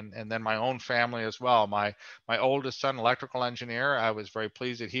then my own family as well. My oldest son, electrical engineer, I was very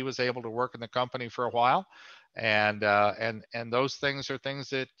pleased that he was able to work in the company for a while. And those things are things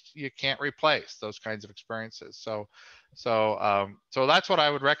that you can't replace, those kinds of experiences. So that's what I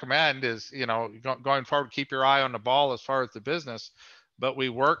would recommend is, going forward, keep your eye on the ball as far as the business, but we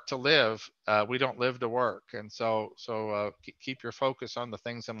work to live. We don't live to work. And so keep your focus on the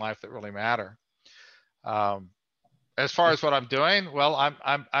things in life that really matter. As far as what I'm doing, well,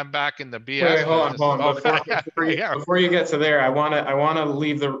 I'm back in the BS. Wait, hold on. Before you get to there, I wanna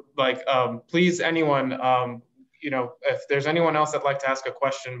leave please, anyone, if there's anyone else that'd like to ask a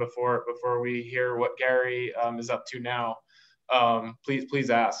question before we hear what Gary is up to now, please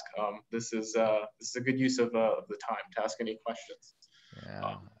ask. This is a good use of the time to ask any questions.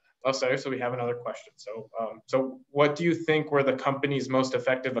 Yeah. Sorry, so we have another question. So what do you think were the company's most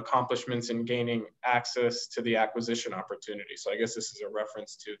effective accomplishments in gaining access to the acquisition opportunity? So I guess this is a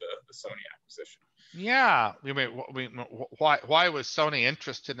reference to the Sony acquisition. Yeah, why was Sony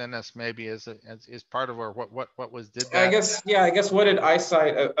interested in us? Maybe is part of what was did that? I guess what did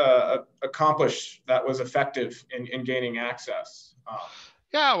iCyt accomplish that was effective in gaining access?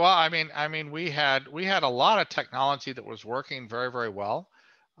 Yeah, well, I mean, we had a lot of technology that was working very, very well.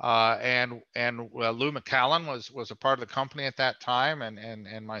 And Lou McCallan was a part of the company at that time,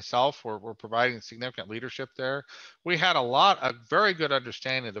 and myself were providing significant leadership there. We had a very good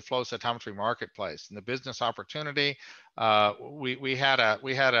understanding of the flow cytometry marketplace and the business opportunity. We had a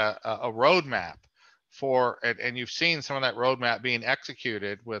roadmap for, and you've seen some of that roadmap being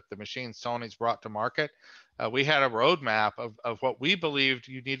executed with the machines Sony's brought to market. We had a roadmap of what we believed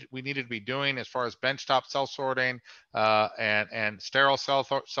we needed to be doing as far as benchtop cell sorting and sterile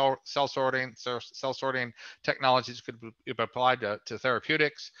cell sorting technologies could be applied to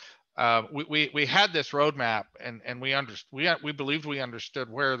therapeutics. We had this roadmap, and we believed we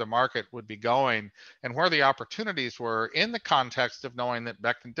understood where the market would be going and where the opportunities were in the context of knowing that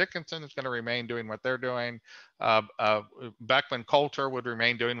Becton Dickinson is going to remain doing what they're doing. Beckman Coulter would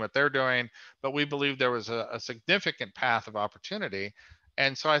remain doing what they're doing, but we believed there was a significant path of opportunity.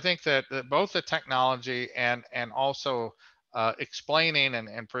 And so I think that both the technology and also explaining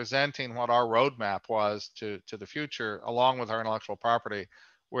and presenting what our roadmap was to the future, along with our intellectual property,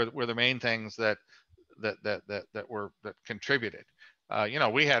 were the main things that contributed.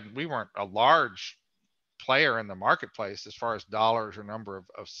 We weren't a large player in the marketplace as far as dollars or number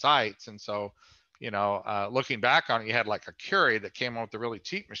of sites, and so looking back on it, you had like a Curie that came out with a really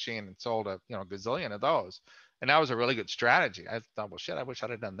cheap machine and sold a gazillion of those. And that was a really good strategy. I thought, well, shit, I wish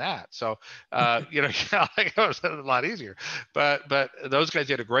I'd have done that. So, you know, like, it was a lot easier. But those guys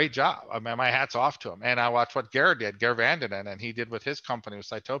did a great job. I mean, my hat's off to them. And I watched what Gare did, Gare Vandenen, and he did with his company with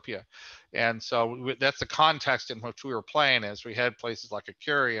Cytopia. And so that's the context in which we were playing, is we had places like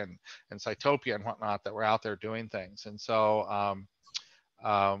Acuri and Cytopia and whatnot that were out there doing things. And so,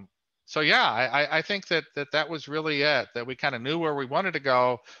 so yeah, I think that was really it, that we kind of knew where we wanted to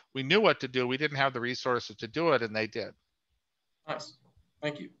go. We knew what to do. We didn't have the resources to do it, and they did. Nice.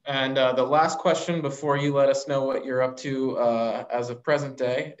 Thank you. And the last question before you let us know what you're up to as of present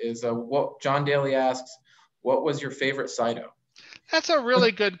day is what John Daly asks, what was your favorite cyto? That's a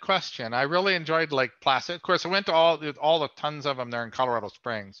really good question. I really enjoyed Lake Placid. Of course, I went to all the tons of them there in Colorado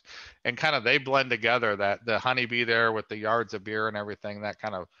Springs, and kind of they blend together, that the honeybee there with the yards of beer and everything, that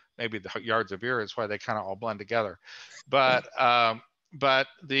kind of, maybe the yards of beer is why they kind of all blend together. But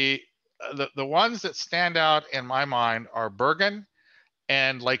the ones that stand out in my mind are Bergen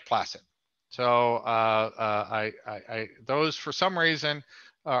and Lake Placid. So those, for some reason,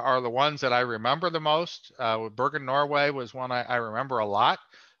 are the ones that I remember the most. Bergen, Norway was one I remember a lot.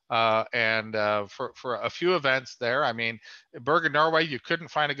 And for a few events there, I mean, Bergen, Norway, you couldn't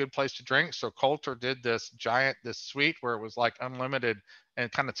find a good place to drink. So Coulter did this suite where it was like unlimited, and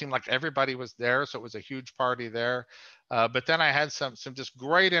it kind of seemed like everybody was there. So it was a huge party there. But then I had some just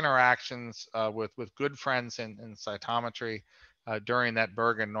great interactions with good friends in cytometry during that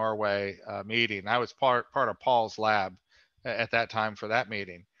Bergen, Norway meeting. I was part of Paul's lab at that time for that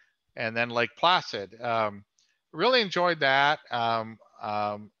meeting. And then Lake Placid, really enjoyed that.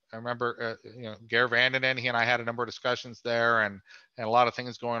 I remember, you know, Gare Vandenen, he and I had a number of discussions there, and a lot of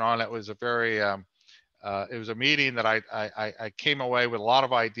things going on. It was a very, it was a meeting that I came away with a lot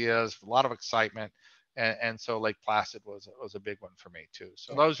of ideas, a lot of excitement. And so Lake Placid was a big one for me too.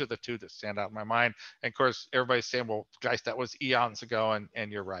 So those are the two that stand out in my mind. And of course, everybody's saying, well, guys, that was eons ago,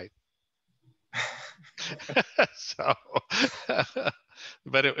 and you're right. So,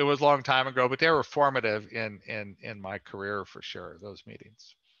 but it was a long time ago, but they were formative in my career for sure, those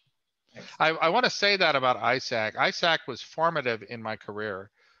meetings. I want to say that about ISAC. ISAC was formative in my career.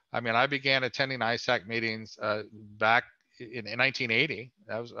 I mean, I began attending ISAC meetings back in 1980.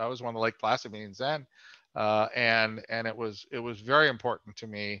 That was one of the Lake Placid meetings then, and it was very important to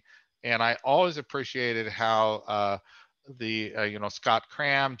me. And I always appreciated how you know, Scott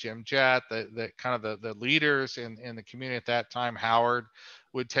Cram, Jim Jett, the kind of the leaders in the community at that time, Howard,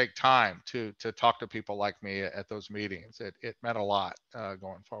 would take time to talk to people like me at those meetings. It meant a lot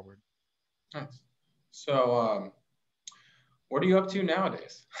going forward. Nice. So, what are you up to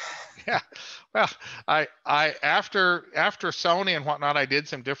nowadays? Yeah, well, I after Sony and whatnot, I did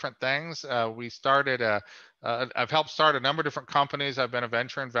some different things. We started I've helped start a number of different companies. I've been a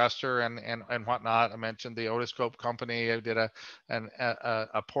venture investor and whatnot. I mentioned the otoscope company. I did a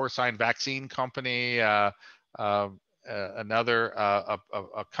porcine vaccine company. Another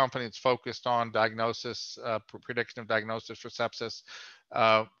a company that's focused on diagnosis, prediction of diagnosis for sepsis,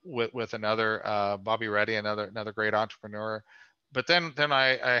 with another Bobby Reddy, another great entrepreneur. But then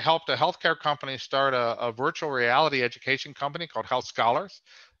I helped a healthcare company start a virtual reality education company called Health Scholars.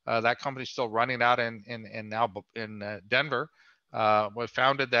 That company's still running out in Denver. We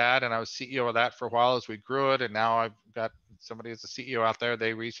founded that, and I was CEO of that for a while as we grew it. And now I've got somebody as the CEO out there.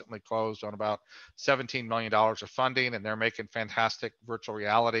 They recently closed on about $17 million of funding, and they're making fantastic virtual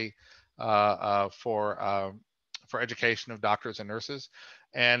reality for education of doctors and nurses.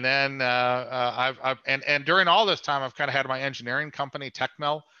 And then during all this time, I've kind of had my engineering company,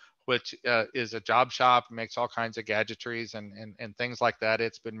 TekMill, which is a job shop, makes all kinds of gadgetries and things like that.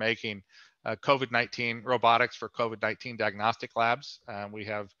 It's been making COVID-19 robotics for COVID-19 diagnostic labs. We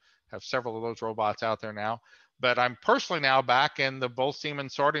have several of those robots out there now. But I'm personally now back in the bull semen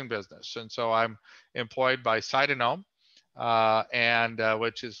sorting business. And so I'm employed by Cytonome,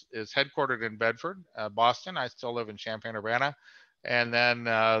 which is headquartered in Bedford, Boston. I still live in Champaign-Urbana. And then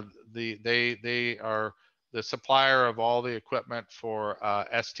they are the supplier of all the equipment for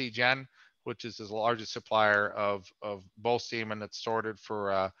STGen, which is the largest supplier of bull semen that's sorted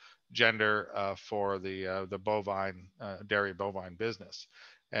for gender for the bovine, dairy bovine business.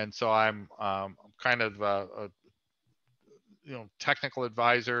 And so I'm kind of a technical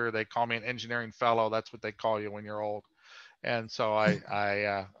advisor. They call me an engineering fellow. That's what they call you when you're old. And so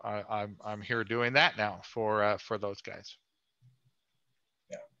I'm here doing that now for those guys.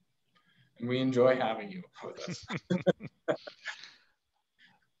 Yeah, and we enjoy having you with us.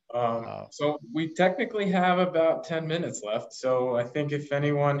 So we technically have about 10 minutes left. So I think if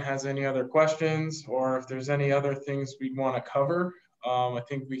anyone has any other questions, or if there's any other things we'd want to cover, I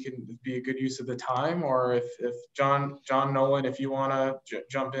think we can be a good use of the time. Or if John Nolan, if you want to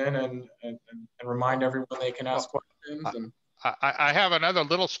jump in and remind everyone they can ask questions. And I have another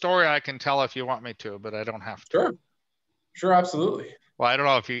little story I can tell if you want me to, but I don't have to. Sure, absolutely. Well, I don't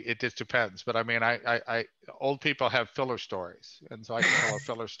know if it just depends, but I mean, I old people have filler stories, and so I can tell a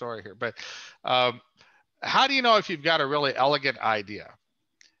filler story here. But how do you know if you've got a really elegant idea?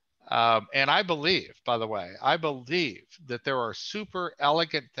 And I believe, by the way, I believe that there are super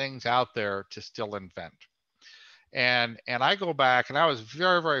elegant things out there to still invent. And I go back, and I was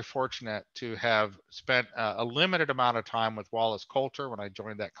very, very fortunate to have spent a limited amount of time with Wallace Coulter when I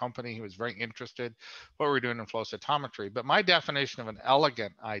joined that company. He was very interested what we were doing in flow cytometry. But my definition of an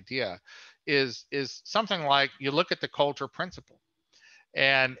elegant idea is something like you look at the Coulter principle.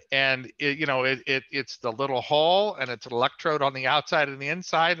 And it's the little hole, and it's an electrode on the outside and the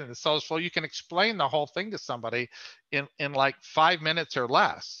inside, and it's so slow you can explain the whole thing to somebody in like 5 minutes or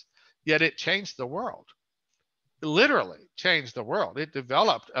less. Yet it changed the world. It literally changed the world. It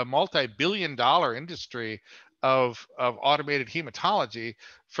developed a multi-billion-dollar industry of automated hematology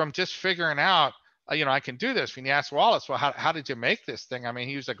from just figuring out, I can do this. When you ask Wallace, well, how did you make this thing? I mean,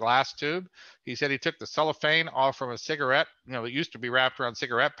 he used a glass tube. He said he took the cellophane off from a cigarette. It used to be wrapped around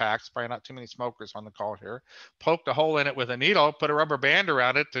cigarette packs. Probably not too many smokers on the call here. Poked a hole in it with a needle, put a rubber band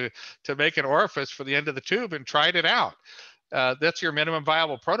around it to make an orifice for the end of the tube, and tried it out. That's your minimum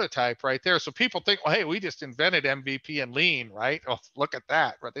viable prototype right there. So people think, well, hey, we just invented MVP and lean, right? Oh, look at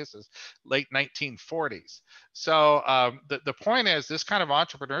that. Right? This is late 1940s. So the point is, this kind of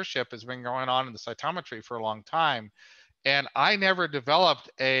entrepreneurship has been going on in the cytometry for a long time. And I never developed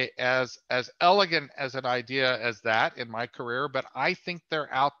as elegant as an idea as that in my career, but I think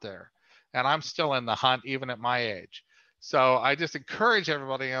they're out there. And I'm still in the hunt, even at my age. So I just encourage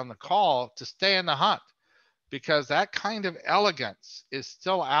everybody on the call to stay in the hunt, because that kind of elegance is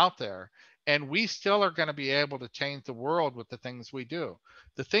still out there, and we still are going to be able to change the world with the things we do.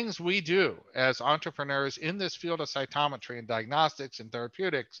 The things we do as entrepreneurs in this field of cytometry and diagnostics and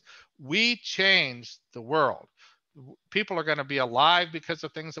therapeutics, we change the world. People are going to be alive because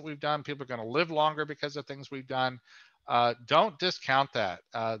of things that we've done. People are going to live longer because of things we've done. Don't discount that.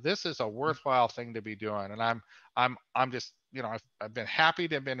 This is a worthwhile thing to be doing, and I'm just, I've been happy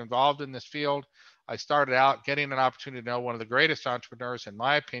to have been involved in this field. I started out getting an opportunity to know one of the greatest entrepreneurs, in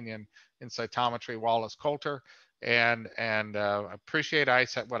my opinion, in cytometry, Wallace Coulter, and appreciate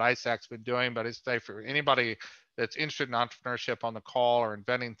ISAC, what ISAC's been doing. But it's for anybody that's interested in entrepreneurship on the call or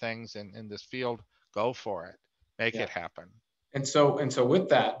inventing things in this field, go for it, make it happen. And so with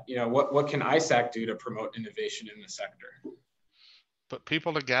that, what can ISAC do to promote innovation in the sector? Put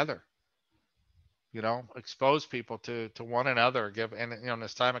people together. Expose people to one another. In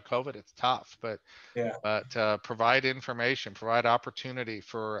this time of COVID, it's tough, but provide information, provide opportunity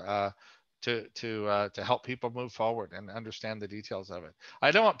for to help people move forward and understand the details of it.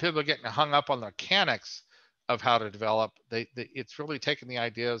 I don't want people getting hung up on the mechanics of how to develop. It's really taking the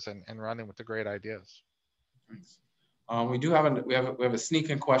ideas and running with the great ideas. Thanks. We have a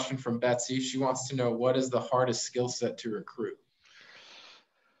sneaking question from Betsy. She wants to know, what is the hardest skill set to recruit?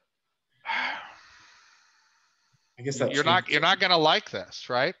 I guess that you're not going to like this,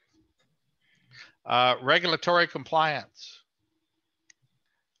 right? Regulatory compliance,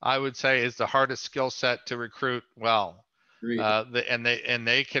 I would say, is the hardest skill set to recruit well. And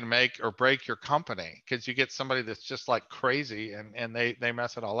they can make or break your company, because you get somebody that's just like crazy and they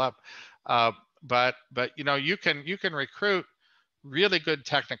mess it all up. But you can recruit really good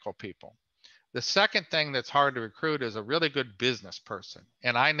technical people. The second thing that's hard to recruit is a really good business person,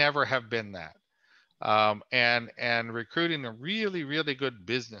 and I never have been that. And recruiting a really, really good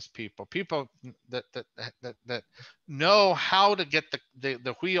business people that know how to get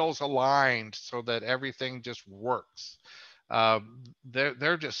the wheels aligned so that everything just works.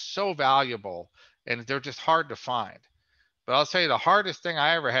 They're just so valuable, and they're just hard to find. But I'll say the hardest thing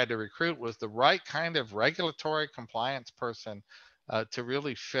I ever had to recruit was the right kind of regulatory compliance person to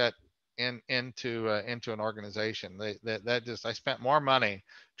really fit into an organization. I spent more money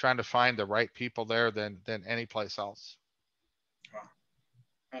trying to find the right people there than any place else. Wow.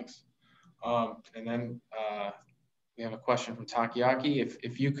 Thanks. And then we have a question from Takiaki.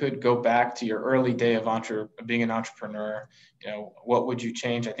 If you could go back to your early day of being an entrepreneur, what would you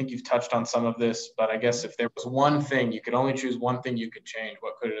change? I think you've touched on some of this, but I guess if there was one thing, you could only choose one thing you could change,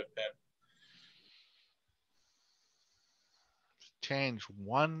 what could it have been? Change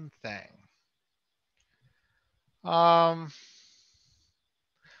one thing. I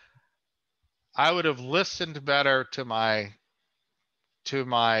would have listened better to to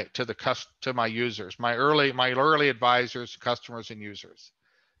my users, my early advisors, customers, and users.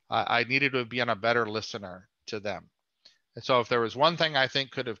 I needed to be a better listener to them. And so if there was one thing I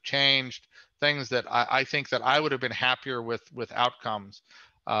think could have changed things that I think that I would have been happier with outcomes,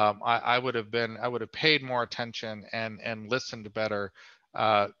 I would have paid more attention and listened better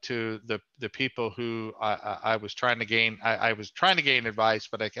to the people who I was trying to gain. I was trying to gain advice,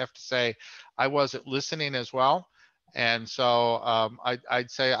 but I have to say I wasn't listening as well. And so I'd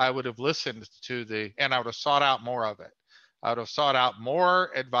say I would have listened to and I would have sought out more of it. I would have sought out more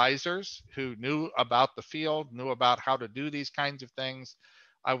advisors who knew about the field, knew about how to do these kinds of things.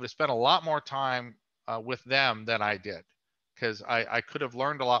 I would have spent a lot more time with them than I did, because I could have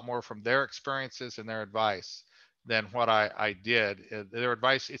learned a lot more from their experiences and their advice than what I did. Their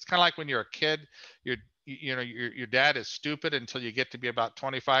advice, it's kind of like when you're a kid, your dad is stupid until you get to be about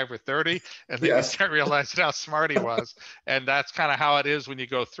 25 or 30, and then you start realizing how smart he was. And that's kind of how it is when you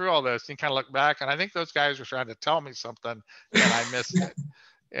go through all this. You kind of look back, and I think those guys were trying to tell me something and I missed it.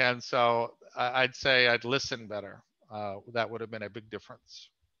 And so I'd say I'd listen better. That would have been a big difference.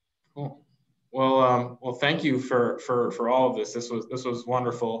 Cool. Well, thank you for all of this. This was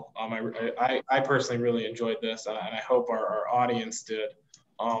wonderful. I personally really enjoyed this, and I hope our audience did.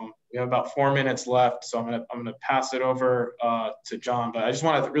 We have about 4 minutes left, so I'm gonna pass it over to John. But I just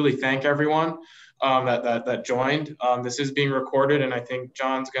want to really thank everyone that joined. This is being recorded, and I think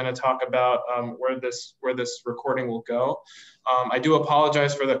John's going to talk about where this recording will go. I do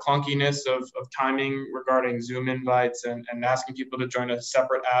apologize for the clunkiness of timing regarding Zoom invites and asking people to join a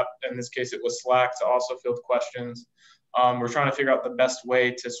separate app. In this case, it was Slack to also field questions. We're trying to figure out the best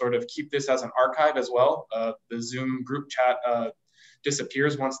way to sort of keep this as an archive as well. The Zoom group chat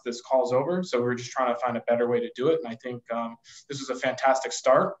disappears once this call's over. So we're just trying to find a better way to do it. And I think this was a fantastic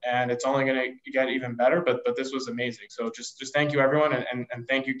start, and it's only going to get even better, but this was amazing. So just thank you, everyone. And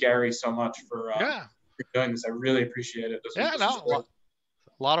thank you, Gary, so much for doing this. I really appreciate it. A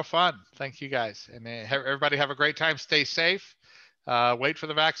lot of fun. Thank you, guys. And everybody have a great time. Stay safe. Wait for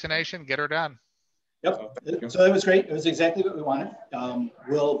the vaccination. Get her done. Yep. So it was great. It was exactly what we wanted.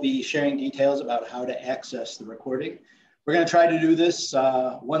 We'll be sharing details about how to access the recording. We're going to try to do this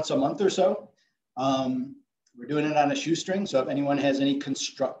once a month or so. We're doing it on a shoestring. So if anyone has any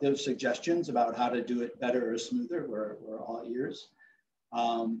constructive suggestions about how to do it better or smoother, we're all ears.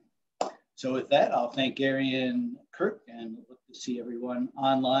 So with that, I'll thank Gary and Kirk, and look to see everyone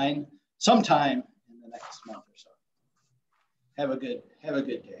online sometime in the next month or so. Have a good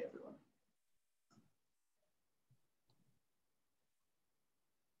day, everyone.